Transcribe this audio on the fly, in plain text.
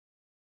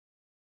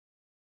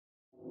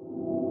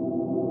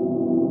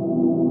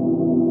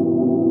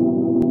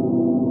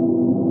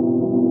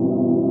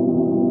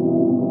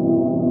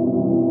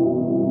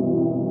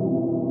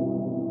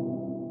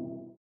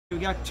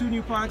got 2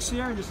 new products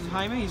here. This is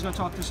Jaime. He's going to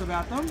talk to us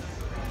about them.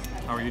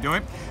 How are you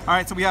doing? All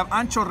right, so we have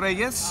Ancho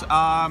Reyes.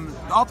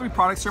 All 3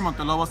 products here,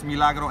 Montelobos,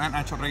 Milagro, and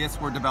Ancho Reyes,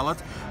 were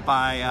developed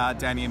by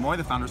Danny and Moy,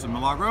 the founders of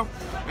Milagro.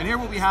 And here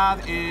what we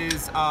have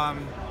is a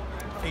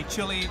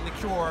chili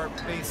liqueur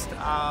based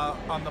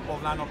on the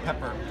poblano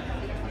pepper.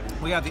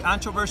 We have the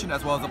Ancho version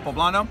as well as the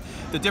poblano.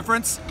 The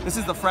difference, this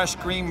is the fresh,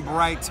 green,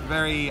 bright,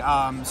 very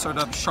sort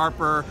of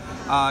sharper,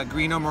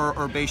 green or more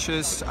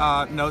herbaceous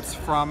notes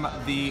from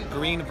the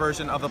green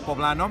version of the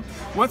poblano.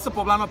 Once the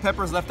poblano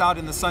pepper is left out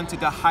in the sun to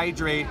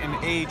dehydrate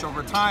and age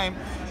over time,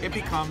 it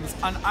becomes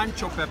an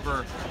ancho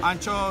pepper.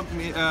 Ancho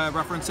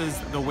references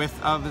the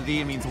width of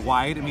it means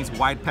wide. It means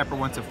wide pepper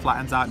once it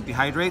flattens out and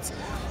dehydrates.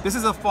 This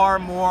is a far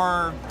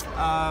more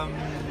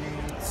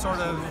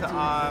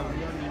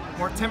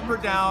more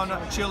tempered down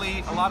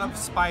chili, a lot of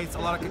spice, a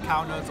lot of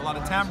cacao notes, a lot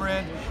of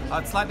tamarind,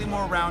 slightly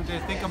more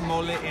rounded. Think of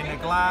mole in a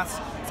glass.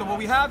 So what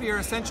we have here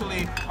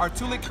essentially are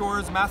 2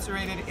 liqueurs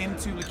macerated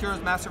into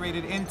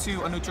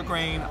a neutral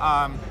grain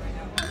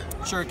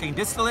sugarcane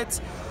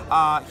distillates.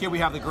 Here we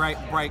have the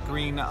bright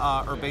green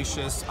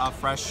herbaceous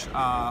fresh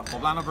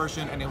poblano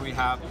version, and then we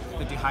have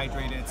the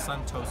dehydrated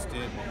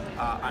sun-toasted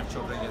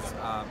Ancho Reyes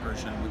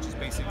version, which is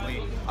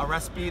basically a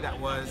recipe that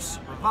was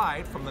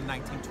revived from the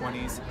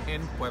 1920s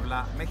in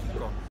Puebla,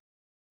 Mexico.